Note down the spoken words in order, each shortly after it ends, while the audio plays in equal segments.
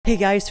Hey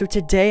guys, so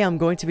today I'm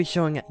going to be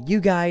showing you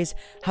guys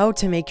how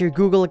to make your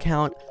Google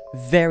account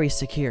very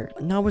secure.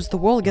 Now, as the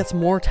world gets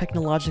more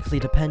technologically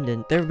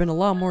dependent, there have been a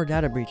lot more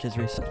data breaches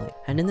recently.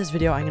 And in this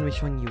video, I'm going to be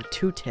showing you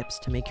 2 tips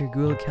to make your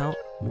Google account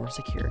more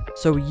secure,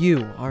 so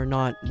you are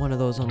not one of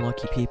those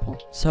unlucky people.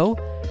 So,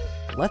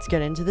 let's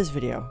get into this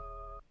video.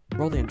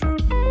 Roll the intro.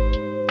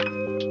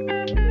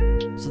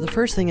 So the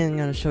first thing I'm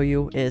going to show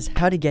you is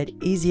how to get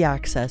easy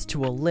access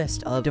to a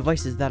list of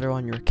devices that are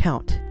on your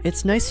account.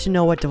 It's nice to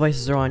know what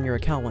devices are on your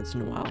account once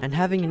in a while, and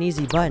having an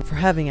easy button for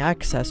having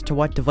access to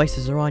what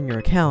devices are on your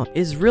account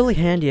is really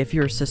handy if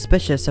you're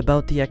suspicious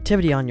about the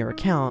activity on your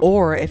account,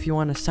 or if you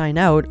want to sign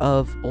out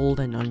of old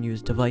and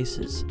unused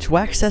devices. To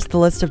access the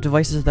list of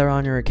devices that are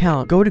on your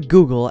account, go to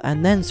Google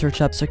and then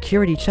search up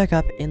security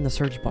checkup in the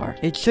search bar.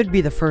 It should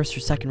be the first or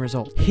second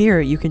result.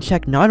 Here, you can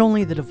check not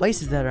only the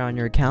devices that are on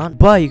your account,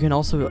 but you can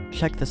also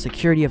check the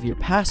security of your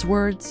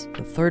passwords,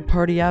 the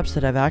third-party apps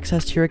that have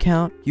access to your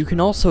account. You can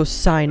also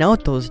sign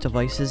out those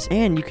devices,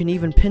 and you can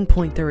even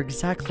pinpoint their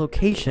exact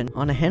location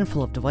on a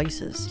handful of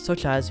devices,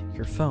 such as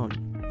your phone.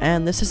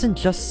 And this isn't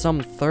just some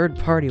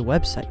third-party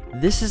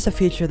website. This is a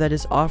feature that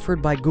is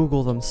offered by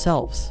Google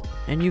themselves,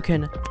 and you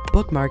can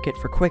bookmark it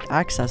for quick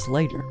access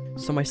later.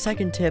 So my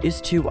second tip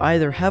is to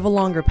either have a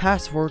longer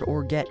password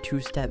or get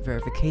 2-step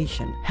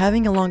verification.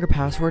 Having a longer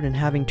password and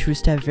having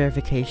 2-step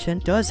verification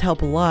does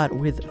help a lot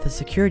with the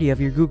security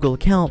of your Google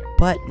account,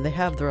 but they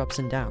have their ups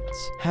and downs.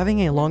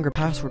 Having a longer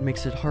password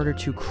makes it harder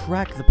to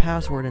crack the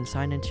password and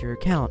sign into your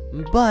account,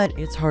 but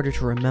it's harder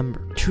to remember.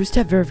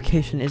 2-step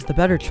verification is the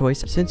better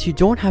choice, since you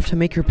don't have to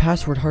make your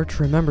password hard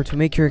to remember to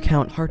make your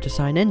account hard to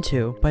sign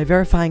into by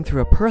verifying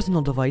through a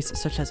personal device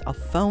such as a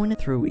phone,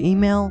 through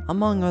email,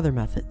 among other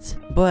methods.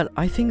 But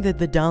I think that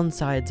the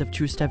downsides of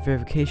 2-step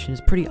verification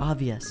is pretty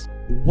obvious.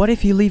 What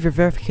if you leave your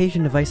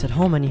verification device at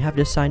home and you have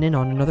to sign in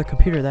on another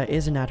computer that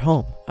isn't at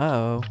home?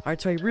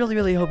 Alright, so I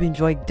really hope you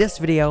enjoyed this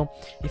video.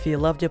 If you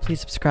loved it, please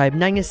subscribe,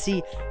 and I'm gonna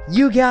see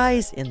you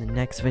guys in the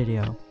next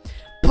video.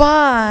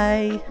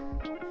 Bye!